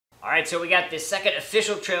Alright, so we got the second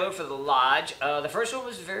official trailer for The Lodge. The first one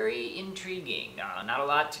was very intriguing. Not a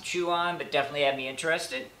lot to chew on, but definitely had me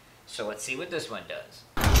interested. So let's see what this one does.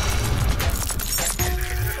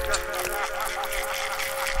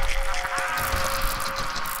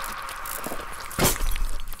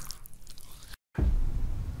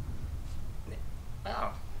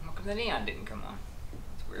 Oh, how come the neon didn't come on?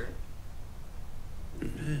 That's weird.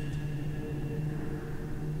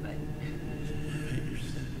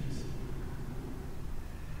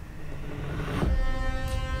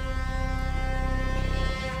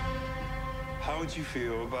 How would you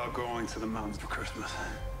feel about going to the mountains for Christmas?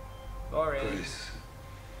 Boring. Grace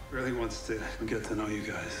really wants to get to know you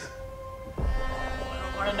guys. I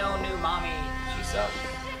don't want to know new mommy. She sucks.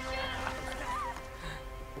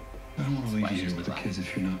 I don't want to leave you here with the kids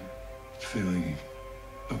if you're not feeling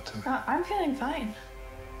up to it. I'm feeling fine.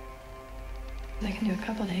 I can do a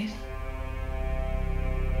couple days.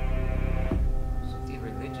 Something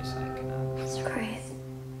religious I cannot. It's crazy.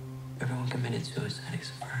 Everyone committed suicide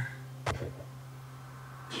except for her.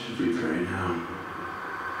 Should we pray now?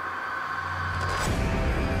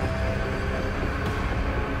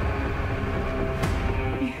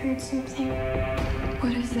 I heard something.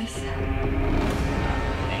 What is this?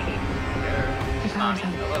 Thank you. I found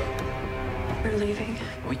him. Hello. We're leaving.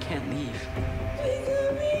 We can't leave. Please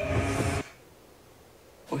let me.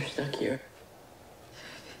 We're stuck here.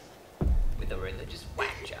 With a religious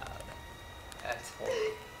whack job. That's horrible.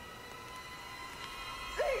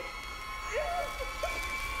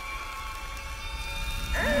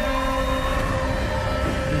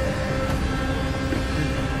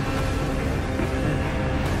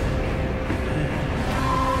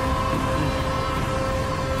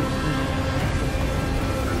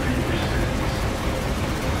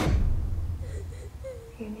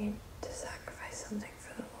 You need to sacrifice something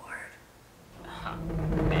for the Lord. Oh,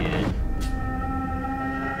 man.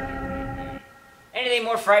 Anything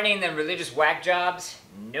more frightening than religious whack jobs?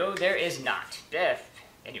 No, there is not.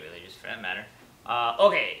 Any religious for that matter.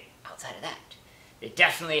 Okay, outside of that, they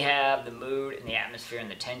definitely have the mood and the atmosphere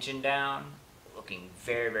and the tension down. Looking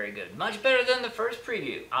very, very good. Much better than the first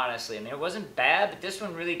preview, honestly. I mean, it wasn't bad, but this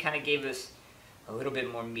one really kind of gave us a little bit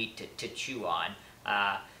more meat to chew on.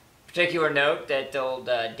 Particular note that old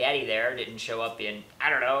daddy there didn't show up in, I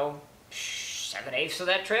don't know, 7/8 of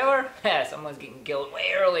that trailer? Someone's getting killed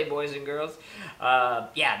way early, boys and girls.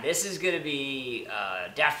 Yeah, this is going to be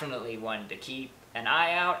definitely one to keep an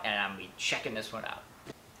eye out, and I'm going to be checking this one out.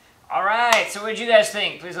 Alright, so what did you guys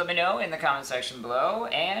think? Please let me know in the comment section below.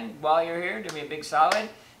 And while you're here, do me a big solid.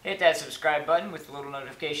 Hit that subscribe button with the little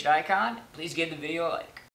notification icon. Please give the video a like.